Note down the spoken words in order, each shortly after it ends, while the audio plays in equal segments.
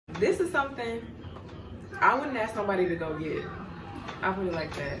This is something I wouldn't ask nobody to go get. I put it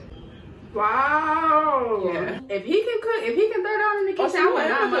like that. Wow. Yeah. If he can cook, if he can throw down in the kitchen,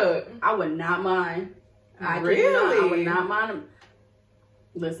 I would not mind. Really? I would not mind him.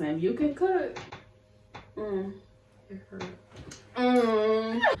 Listen, if you can cook.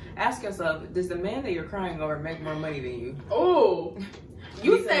 Ask yourself, does the man that you're crying over make more money than you? Oh,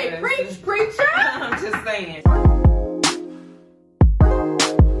 you say preach, preacher. I'm just saying.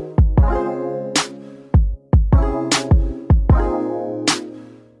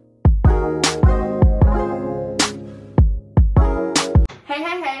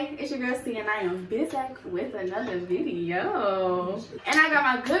 Hey, it's your girl C and I am back with another video. And I got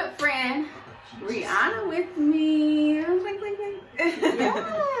my good friend Rianna with me.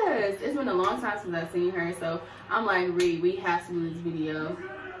 Yes, it's been a long time since I've seen her, so I'm like, Ree, we have to do this video.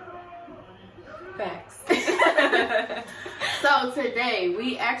 Facts. So today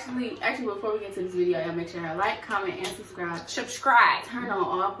we actually before we get to this video, y'all make sure you like, comment, and subscribe. Turn on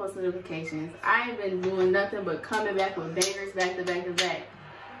all post notifications. I ain't been doing nothing but coming back with bangers back to back to back.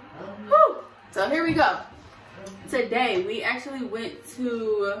 Whew. So here we go. Today we actually went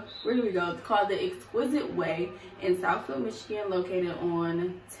to, where did we go? It's called the Exquisite Way in Southfield, Michigan, located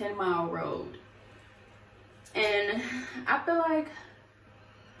on 10 Mile Road. And I feel like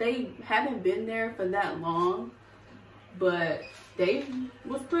they haven't been there for that long, but they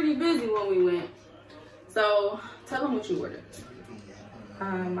was pretty busy when we went. So tell them what you ordered.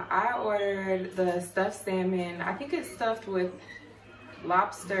 I ordered the stuffed salmon. I think it's stuffed with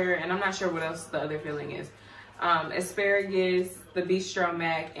lobster, and I'm not sure what else the other filling is. Asparagus, the bistro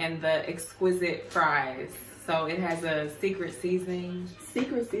mac, and the exquisite fries. So it has a secret seasoning.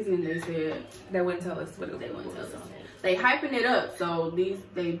 Secret seasoning, they said. They wouldn't tell us what it was. They wouldn't tell us. They hyping it up, so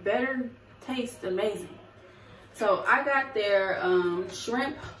they better taste amazing. So I got their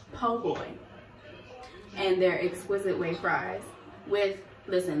shrimp po' boy and their exquisite way fries with,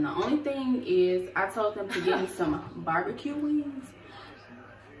 listen, the only thing is I told them to give me some barbecue wings.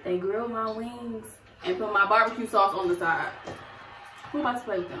 They grilled my wings and put my barbecue sauce on the side. Who am I to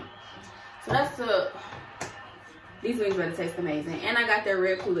play with them? So that's these wings better taste amazing. And I got their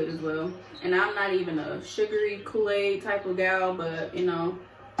red Kool-Aid as well. And I'm not even a sugary Kool-Aid type of gal, but you know,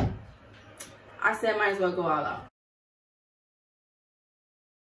 I said might as well go all out.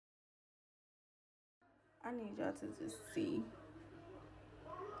 I need y'all to just see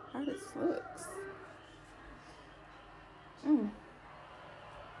how this looks. Ooh.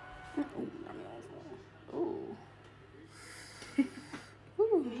 Ooh.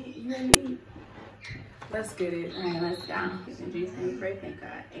 You and me. Let's get it. All right, let's go. In Jesus' name, pray, thank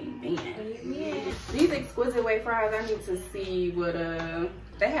God. Amen. Amen. These exquisite way fries, I need to see what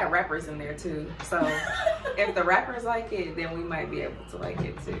they had wrappers in there too. So if the wrappers like it, then we might be able to like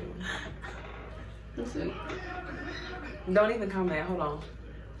it too. Let's see. Don't even comment. Hold on.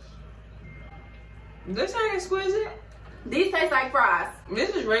 This ain't exquisite. These taste like fries.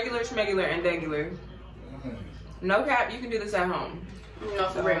 This is regular, schmegular, and degular. No cap, you can do this at home. No,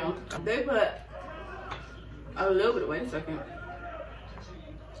 for real. They put a little bit, wait a second.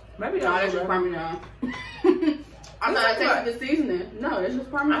 Maybe no, that's just Parmesan. I thought I tasted the seasoning. No, it's just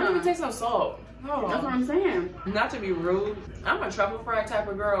Parmesan. I don't even taste no salt. Hold on. That's what I'm saying. Not to be rude, I'm a truffle fry type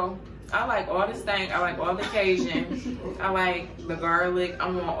of girl. I like all the stank, I like all the Cajun, I like the garlic, I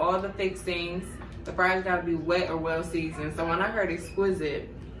want all the fixings. The fries gotta be wet or well seasoned. So when I heard exquisite,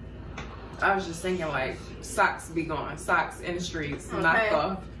 I was just thinking like socks be gone, socks in the streets, knocked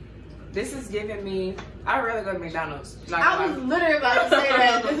off. This is giving me, I'd rather go to McDonald's. I was literally about to say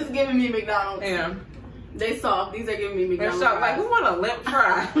that. This is giving me McDonald's. Yeah. They soft. These are giving me McDonald's. They're soft. Like, who want a limp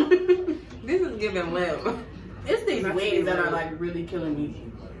fry? This is giving limp. It's these wings that are like really killing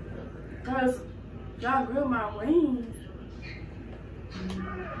me. Cause y'all grill my wings.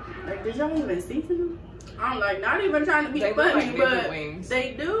 Like, did y'all even season them? I'm like, not even trying to be funny, but wings.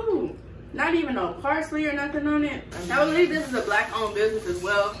 They do. Not even no parsley or nothing on it. I believe this is a black-owned business as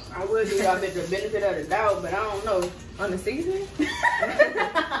well. I would give y'all the benefit of the doubt, but I don't know. On the season?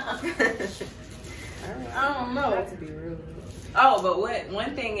 I don't know. Not to be rude. Oh, but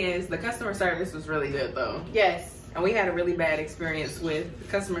one thing is the customer service was really good though. Yes. And we had a really bad experience with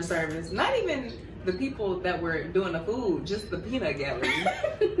customer service. Not even the people that were doing the food, just the peanut gallery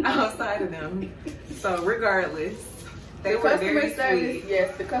outside of them. So regardless, they were very sweet.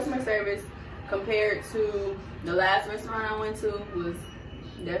 Yes, the customer service compared to the last restaurant I went to was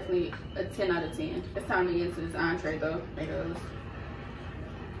definitely a 10 out of 10. It's time to get into this entree though. There goes.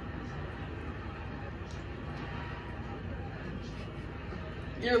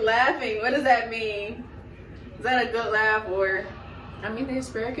 You're laughing. What does that mean? Is that a good laugh or I mean, the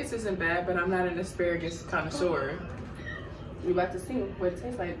asparagus isn't bad, but I'm not an asparagus connoisseur. You about to see what it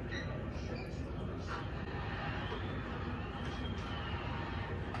tastes like.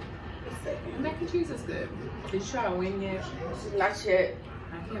 Mac and cheese is good. Did you try a wing yet? Not yet.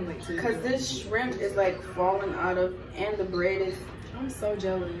 I can't wait to. Because this shrimp is like falling out of, and the bread is. I'm so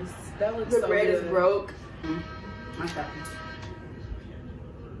jealous. That looks The so bread good. is broke. My God.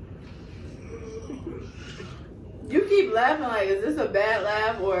 You keep laughing like, is this a bad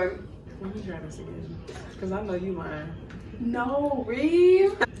laugh or? Let me try this again. Because I know you lying. No,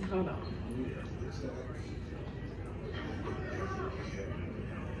 Reeve. Hold on.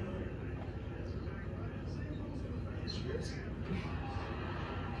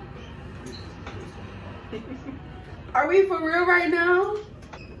 Are we for real right now?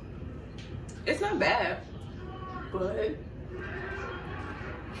 It's not bad. But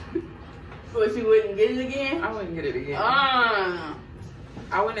you wouldn't get it again? I wouldn't get it again. I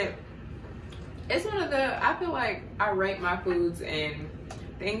wouldn't. It's one of the, I feel like I rate my foods and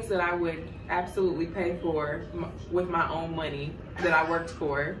things that I would absolutely pay for with my own money that I worked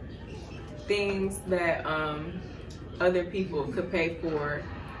for. Things that other people could pay for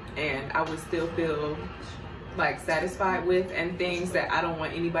and I would still feel like satisfied with, and things that I don't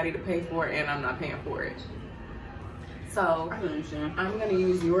want anybody to pay for and I'm not paying for it. So I'm gonna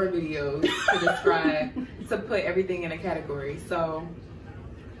use your videos to describe, to put everything in a category. So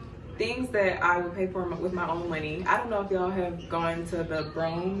things that I would pay for with my own money. I don't know if y'all have gone to the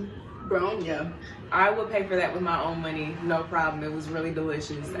Brome, yeah. I would pay for that with my own money, no problem. It was really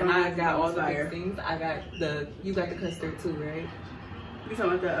delicious. And I got all the good things. I got you got the custard too, right? You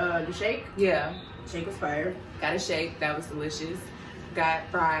talking about the shake? Yeah. Shake was fire. Got a shake, that was delicious. Got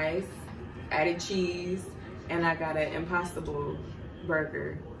fries, added cheese, and I got an Impossible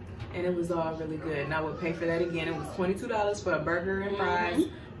burger. And it was all really good. And I would pay for that again. It was $22 for a burger and fries,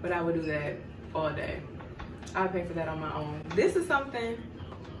 but I would do that all day. I would pay for that on my own. This is something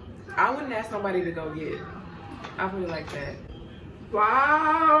I wouldn't ask nobody to go get. I put it like that.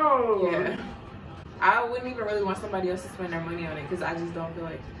 Wow. Yeah. I wouldn't even really want somebody else to spend their money on it because I just don't feel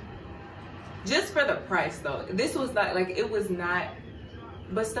like, just for the price though. This was not, like, it was not,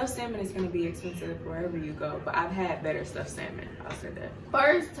 but stuffed salmon is gonna be expensive wherever you go, but I've had better stuffed salmon, I'll say that.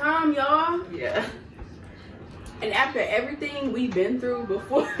 First time, y'all. Yeah. And after everything we've been through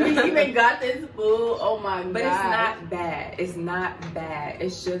before we even got this food, oh my God. But it's not bad. It's not bad.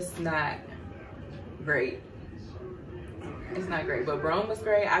 It's just not great. It's not great. But Brome was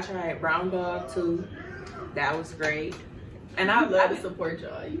great. I tried Brown Dog too. That was great. And I love to support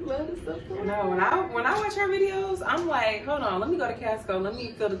y'all. You love to support. No, when I watch her videos, I'm like, hold on, let me go to Casco. Let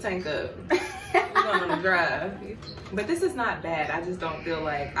me fill the tank up. We're going on a drive. But this is not bad. I just don't feel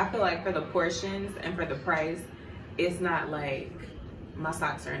like, I feel like for the portions and for the price, it's not like my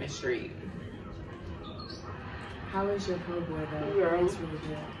socks are in the street. How is your po' boy though? Girl. It's really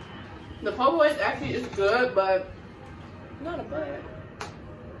good. The po' boy actually is good, but not a bad.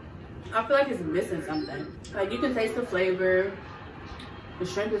 I feel like it's missing something. Like, you can taste the flavor. The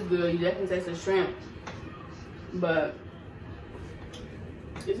shrimp is good. You definitely taste the shrimp. But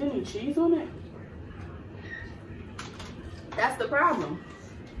is there any cheese on it? That's the problem.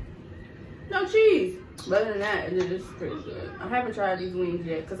 No cheese. But other than that, it is pretty good. I haven't tried these wings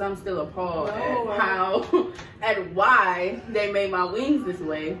yet because I'm still appalled at how and why they made my wings this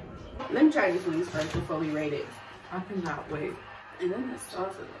way. Let me try these wings first before we rate it. I cannot wait. And then the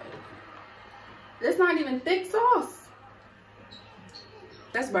sauce is like, that's not even thick sauce.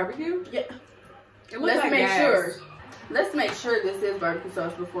 That's barbecue? Yeah. Let's make sure. Let's make sure this is barbecue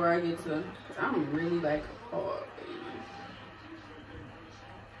sauce before I get to, cause I'm really like, oh, baby.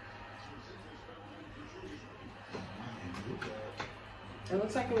 It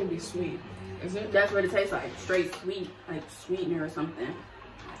looks like it would be sweet. Is it? That's what it tastes like. Straight sweet, like sweetener or something.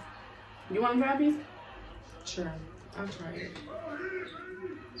 You want to try a piece? Sure. I'll try it.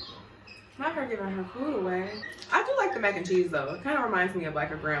 Not her giving her food away. I do like the mac and cheese though. It kind of reminds me of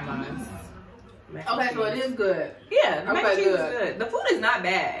like a grandma's mac and cheese. So it is good. Yeah, the mac and cheese is good. The food is not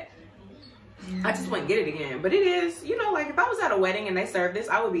bad. I just wouldn't get it again. But it is, you know, like if I was at a wedding and they served this,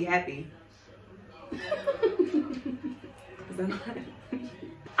 I would be happy.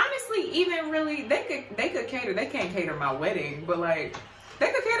 Honestly, even really, they could cater. They can't cater my wedding, but like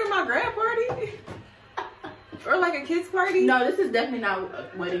they could cater my grad party. Or like a kid's party? No, this is definitely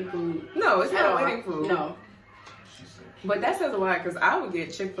not wedding food. No, it's not wedding food. No. But that says a lot because I would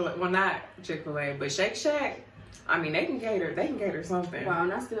get Chick-fil-A. Well, not Chick-fil-A, but Shake Shack. I mean, they can cater. They can cater something. Wow,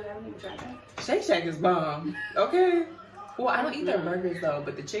 and I still haven't even tried that. Shake Shack is bomb. Okay. Well, I don't eat their burgers though,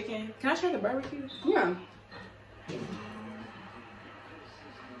 but the chicken. Can I try the barbecue? Yeah.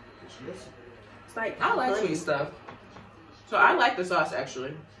 It's like I like honey. sweet stuff. So I like the sauce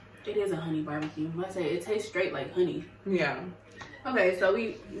actually. It is a honey barbecue. I say it tastes straight like honey. Yeah. Okay, so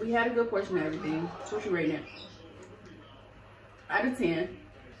we had a good portion of everything. So what you rating it? Out of 10.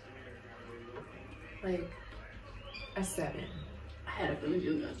 Like a 7. I had a feeling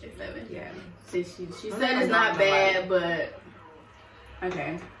you were gonna say 7. Yeah. Since she said it's not bad, but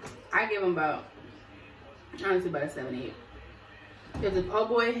okay. I give them about, honestly, about a 7-8. If the po'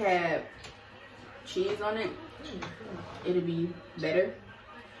 boy had cheese on it, it'd be better.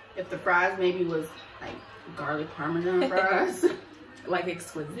 If the fries maybe was like garlic parmesan fries, Like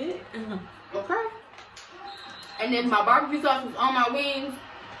exquisite. okay. And if my barbecue sauce was on my wings,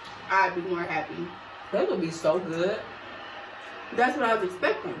 I'd be more happy. That would be so good. That's what I was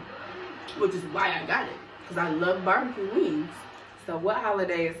expecting, which is why I got it, because I love barbecue wings. So what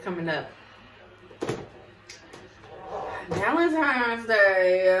holiday is coming up? Valentine's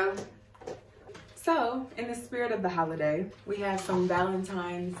Day. So, in the spirit of the holiday, we have some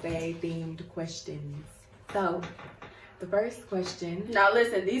Valentine's Day themed questions. So, the first question. Now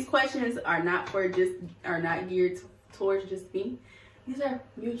listen, these questions are not geared towards just me. These are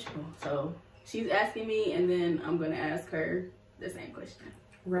mutual. So she's asking me, and then I'm gonna ask her the same question.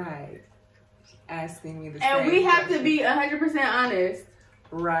 Right. Asking me the same And we have question. to be 100% honest.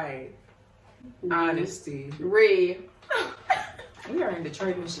 Right. Honesty. Read. We are in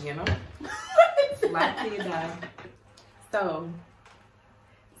Detroit, Michigan. Like to you die. So,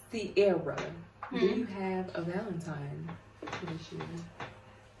 Sierra, do you have a Valentine this year?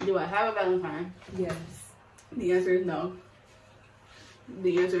 Do I have a Valentine? Yes. The answer is no.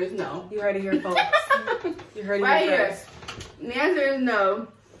 The answer is no. You heard it here, folks. You heard it Right here here. first. The answer is no.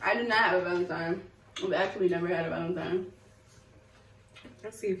 I do not have a Valentine. I've actually never had a Valentine.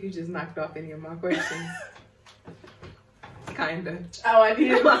 Let's see if you just knocked off any of my questions. Kinda. Oh, I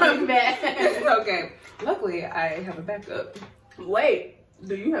did my bad. It's okay. Luckily, I have a backup. Wait,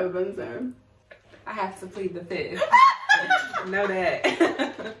 do you have a Valentine? I have to plead the fifth. Know that.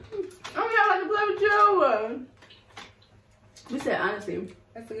 I'm not about to play with you. We said honesty.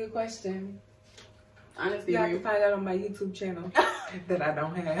 That's a good question. Honesty. You have to find out on my YouTube channel that I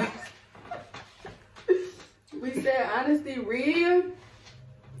don't have. We said honesty, real.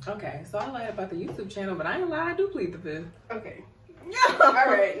 Okay, so I lied about the YouTube channel, but I ain't lie, I do plead the fifth. Okay. All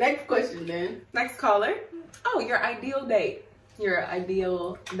right, next question then. Next caller. Oh, your ideal date. Your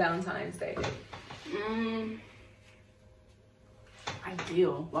ideal Valentine's Day date.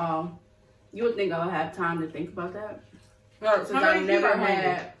 Ideal. Wow. You would think I would have time to think about that? No, Since I never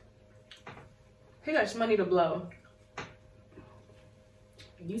had. He got money to blow.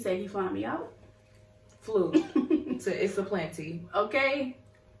 You say he flying me out? Flew. It's a plenty. Okay.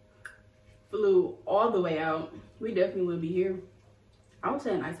 Flew all the way out. We definitely would be here. I would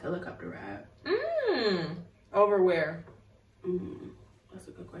say a nice helicopter ride. Over where? That's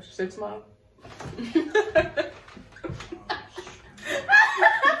a good question. 6 Mile?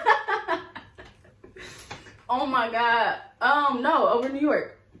 Oh my God. No, over New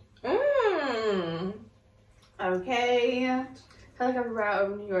York. Okay. Helicopter ride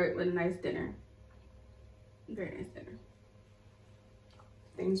over New York with a nice dinner. Very nice dinner.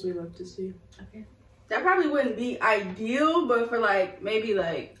 Things we love to see. Okay. That probably wouldn't be ideal, but for like, maybe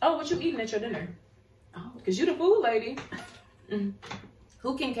like. Oh, what you eating at your dinner? Oh. Because you the food lady.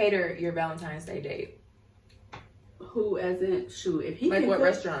 Who can cater your Valentine's Day date? Who as in, shoot, if he like can what cook,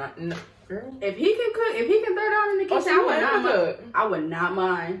 restaurant? No, girl. If he can cook, if he can throw down in the kitchen, so I would not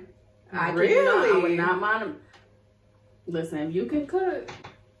mind. I would not mind him. Listen, if you can cook,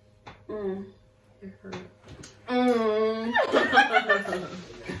 It hurt.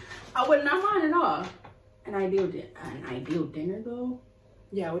 I would not mind at all. An ideal dinner though.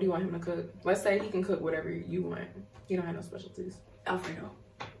 Yeah, what do you want him to cook? Let's say he can cook whatever you want. You don't have no specialties. Alfredo.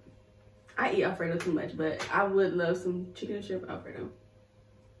 I eat Alfredo too much, but I would love some chicken and shrimp Alfredo.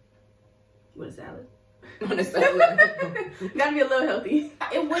 With a salad. On a salad. Gotta be a little healthy.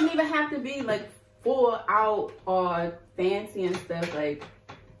 It wouldn't even have to be like full out or fancy and stuff. Like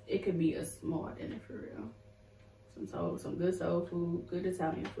it could be a small dinner for real. Some good soul food, good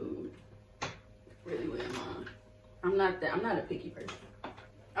Italian food. Really wouldn't mind. I'm not a picky person.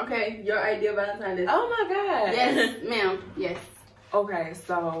 Okay, your ideal Valentine's Day. Oh my God. Yes, ma'am. Yes. Okay,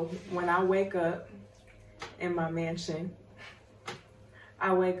 so when I wake up in my mansion,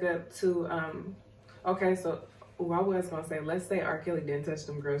 I wake up to, okay, so I was gonna say, let's say R. Kelly didn't touch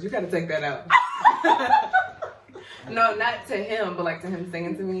them girls. You gotta take that out. No, not to him, but like to him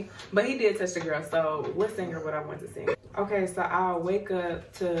singing to me. But he did touch the girl, so what singer would I want to sing? Okay, so I'll wake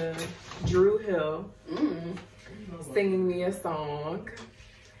up to Drew Hill singing me a song.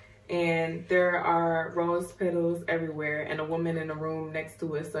 And there are rose petals everywhere and a woman in the room next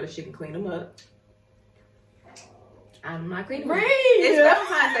to us so that she can clean them up. I'm not cleaning up. It's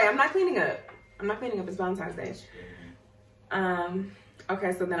Valentine's Day. I'm not cleaning up. I'm not cleaning up. It's Valentine's Day.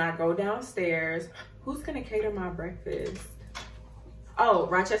 Okay, so then I go downstairs. Who's gonna cater my breakfast? Oh,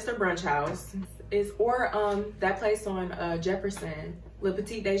 Rochester Brunch House or that place on Jefferson, Le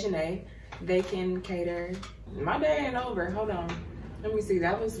Petit Déjeuner. They can cater. My day ain't over. Hold on. Let me see.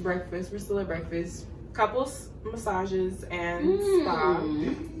 That was breakfast. We're still at breakfast. Couples massages and spa.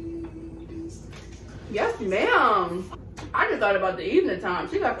 Yes, ma'am. I just thought about the evening time.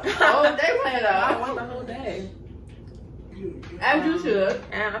 She got the whole day planned out. I want the whole day. As you should.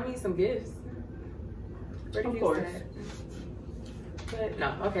 And I mean some gifts. Of course. But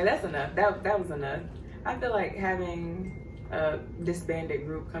no, okay, that's enough. That was enough. I feel like having a disbanded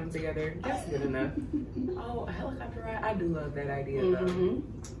group come together, that's good enough. Oh, a helicopter ride? I do love that idea though.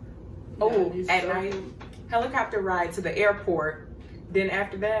 Oh, at night, helicopter ride to the airport. Then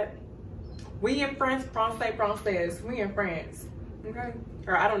after that, we in France, français. We in France, okay?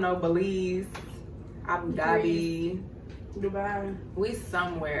 Or I don't know, Belize, Abu Dhabi, Dubai. We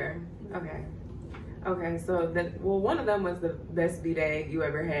somewhere, okay. Okay, so one of them was the best B-Day you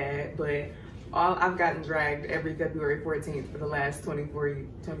ever had, but I've gotten dragged every February 14th for the last 23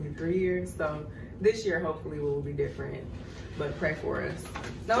 years. So this year, hopefully, will be different. But pray for us.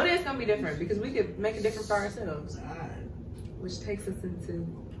 No, it is gonna be different because we could make it different for ourselves. Which takes us into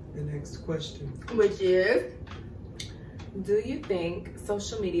the next question, which is, do you think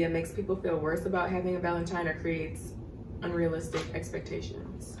social media makes people feel worse about having a Valentine or creates unrealistic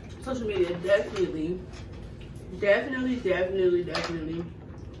expectations? Social media definitely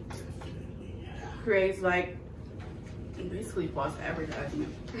creates like basically false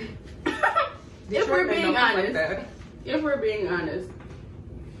advertisement. If we're being honest,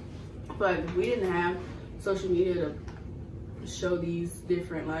 but if we didn't have social media to show these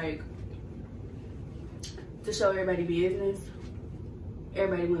different, like, to show everybody business,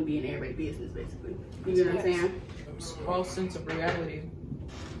 everybody wouldn't be in everybody's business, basically. You know what I'm saying? False sense of reality.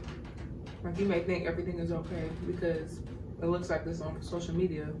 Like, you may think everything is okay because it looks like this on social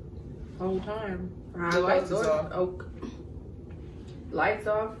media the whole time. The lights is off. Lights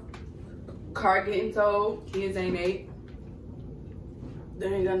off. Car getting towed. Kids ain't ate.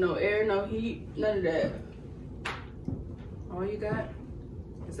 They ain't got no air, no heat, none of that. All you got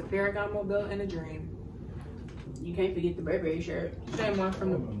is a Ferragamo belt and a dream. You can't forget the Burberry shirt. Same one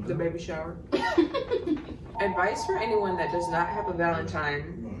from the baby shower. Advice for anyone that does not have a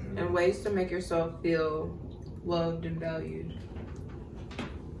Valentine and ways to make yourself feel loved and valued.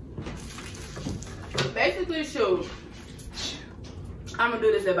 Basically, shoot. I'm gonna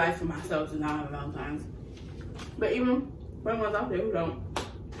do this advice for myself since I don't have a Valentine's. But even for ones out there who don't,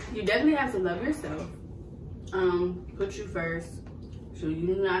 you definitely have to love yourself. Put you first. So you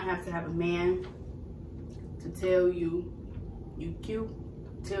do not have to have a man to tell you you cute,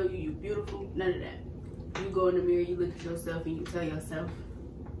 tell you you beautiful, none of that. You go in the mirror, you look at yourself, and you tell yourself.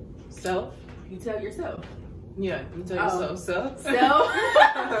 Self? You tell yourself. Yeah, you tell yourself. Self?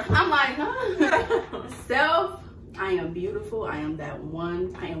 I'm like, huh? Self, I am beautiful. I am that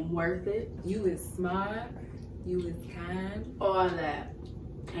one. I am worth it. You is smart. You is kind. All that.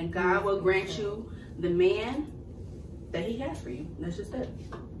 And God will grant you the man that he has for you. That's just it.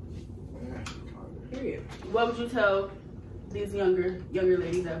 Period. What would you tell these younger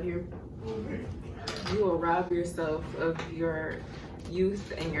ladies out here? You will rob yourself of your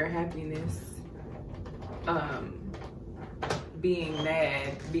youth and your happiness being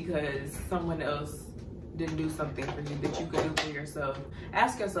mad because someone else didn't do something for you that you could do for yourself.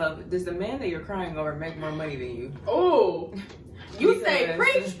 Ask yourself, does the man that you're crying over make more money than you? Oh, you say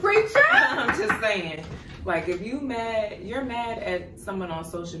preach, preacher. I'm just saying, like, if you're mad at someone on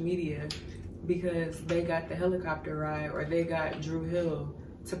social media because they got the helicopter ride or they got Drew Hill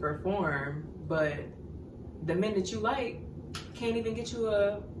to perform, but the men that you like can't even get you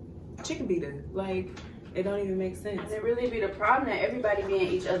a chicken beater. Like, it don't even make sense. And it really be the problem that everybody be in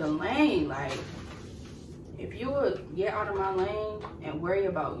each other's lane. Like, if you would get out of my lane and worry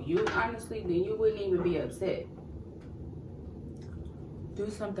about you, honestly, then you wouldn't even be upset. Do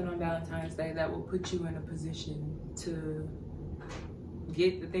something on Valentine's Day that will put you in a position to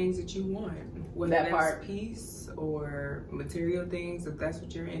get the things that you want. Whether that's peace or material things, if that's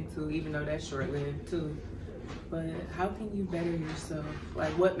what you're into, even though that's short-lived too. But how can you better yourself?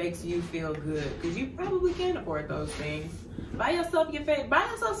 Like, what makes you feel good? Because you probably can't afford those things. Buy yourself buy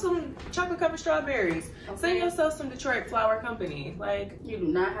yourself some chocolate covered strawberries. Okay. Send yourself some Detroit Flower Company. Like, you do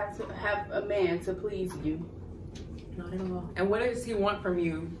not have to have a man to please you. Not at all. And what does he want from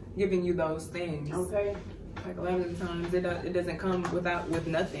you, giving you those things? Okay. Like a lot of the times, it doesn't come with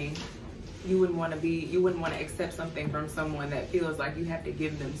nothing. You wouldn't want to accept something from someone that feels like you have to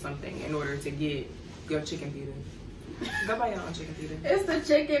give them something in order to get your chicken pita. Go buy your own chicken pita. It's the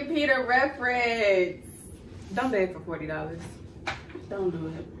chicken pita reference. Don't beg for $40. Don't do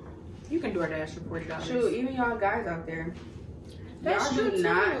it. You can DoorDash for $40. Shoot, even y'all guys out there. That's y'all true do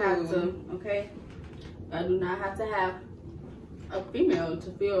not too. have to, okay? I do not have to have a female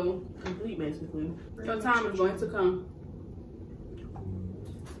to feel complete, basically. Your time is going to come.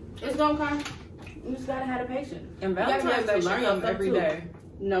 It's gonna come. You just gotta have the patience. And Valentine's Day should come every day.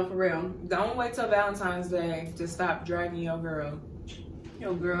 No, for real. Don't wait till Valentine's Day to stop dragging your girl.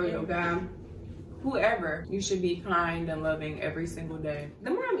 Your girl, your guy. Whoever, you should be kind and loving every single day. The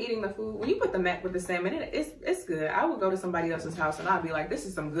more I'm eating the food, when you put the mac with the salmon, it's good. I would go to somebody else's house and I'd be like, this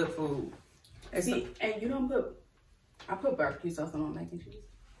is some good food. See, and you don't put, I put barbecue sauce on my mac and cheese.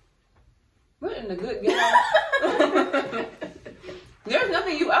 What in the good game? There's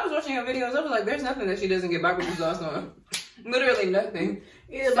nothing I was watching your videos, I was like, there's nothing that she doesn't get barbecue sauce on. Literally nothing.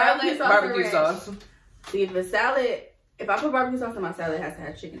 Either salad, barbecue sauce. See, if I put barbecue sauce on my salad, it has to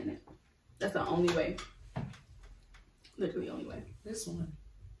have chicken in it. That's the only way. Literally only way. This one.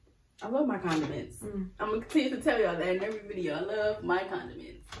 I love my condiments. I'm gonna continue to tell y'all that in every video. I love my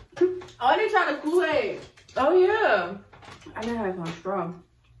condiments. Oh, I didn't try the Kool-Aid. Oh yeah. I didn't have it on straw.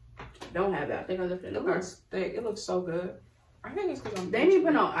 Don't have that. I think I left it in the car. Looks thick. It looks so good. I think it's because They didn't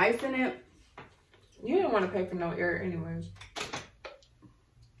put no ice in it. You didn't want to pay for no air anyways.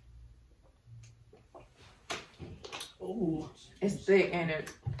 Ooh, It's thick, ain't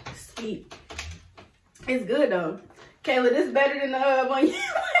it? sweet. It's good though. Kayla, this is better than the one you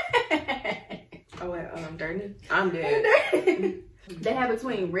Oh wait, I'm dirty. I'm dead. They have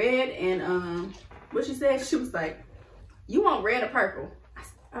between red and what she said, she was like, you want red or purple? I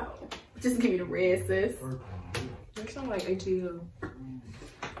said, oh, just give me the red, sis. They sound like ATL.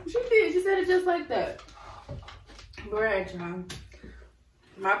 She did, she said it just like that. Alright, y'all.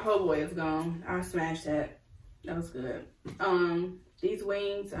 My po' boy is gone. I smashed that. That was good. These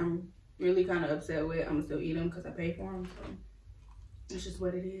wings I'm really kind of upset with. I'm gonna still eat them because I paid for them. So it's just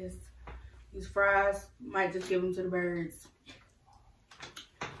what it is. These fries, might just give them to the birds.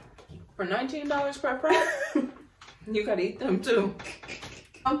 For $19 per fry, you gotta eat them too.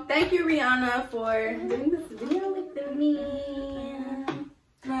 Thank you, Rianna, for doing this video with me.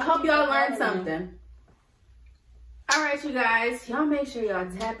 I hope y'all learned something. All right, you guys, y'all make sure y'all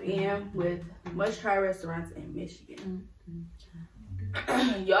tap in with Must Try Restaurants in Michigan.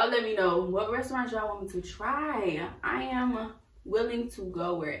 Y'all let me know what restaurants y'all want me to try. I am willing to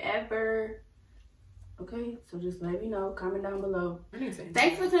go wherever. Okay, so just let me know. Comment down below.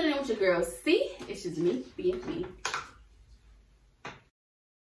 Thanks for tuning in with your girl. See, it's just me being me.